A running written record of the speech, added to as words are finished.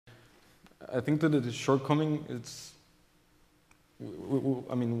I think that the shortcoming is,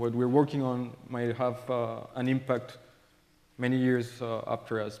 I mean, what we're working on might have an impact many years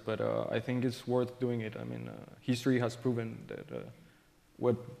after us, but I think it's worth doing it. I mean, history has proven that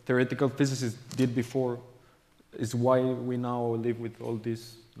what theoretical physicists did before is why we now live with all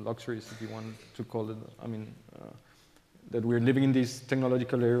these luxuries, if you want to call it. I mean, that we're living in this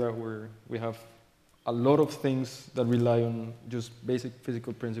technological era where we have a lot of things that rely on just basic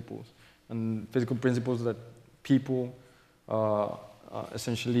physical principles, and physical principles that people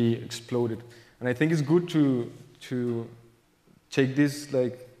essentially exploded. And I think it's good to take this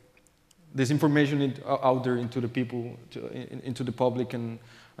this information out there into the people, into the public, and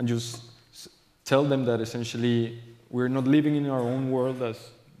just tell them that essentially we're not living in our own world,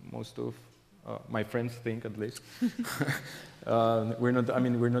 as most of my friends think, at least. We're not. I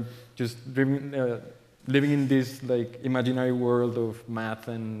mean, we're not just living in this imaginary world of math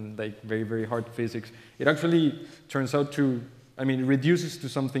and very, very hard physics. It actually turns out to, I mean, it reduces to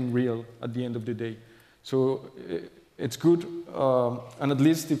something real at the end of the day. So it's good, and at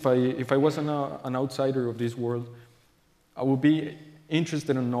least if I was an outsider of this world, I would be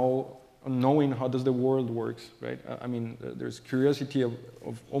interested in knowing how does the world works, right? I mean, there's curiosity of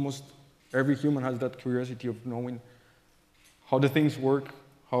almost every human has that curiosity of knowing how the things work,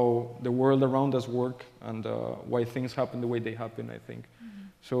 how the world around us work, and why things happen the way they happen, I think. Mm-hmm.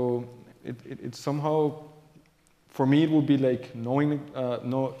 So it's somehow, for me, it would be like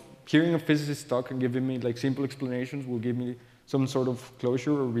hearing a physicist talk and giving me simple explanations will give me some sort of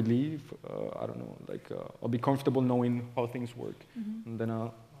closure or relief. I don't know, I'll be comfortable knowing how things work, mm-hmm. and then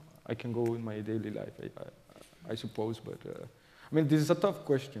I can go in my daily life, I suppose. But I mean, this is a tough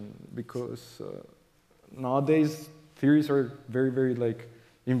question because nowadays theories are very, very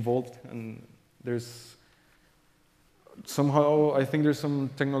involved, and there's somehow, I think there's some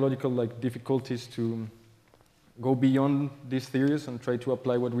technological difficulties to go beyond these theories and try to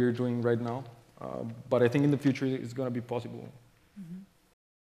apply what we're doing right now. But I think in the future it's going to be possible.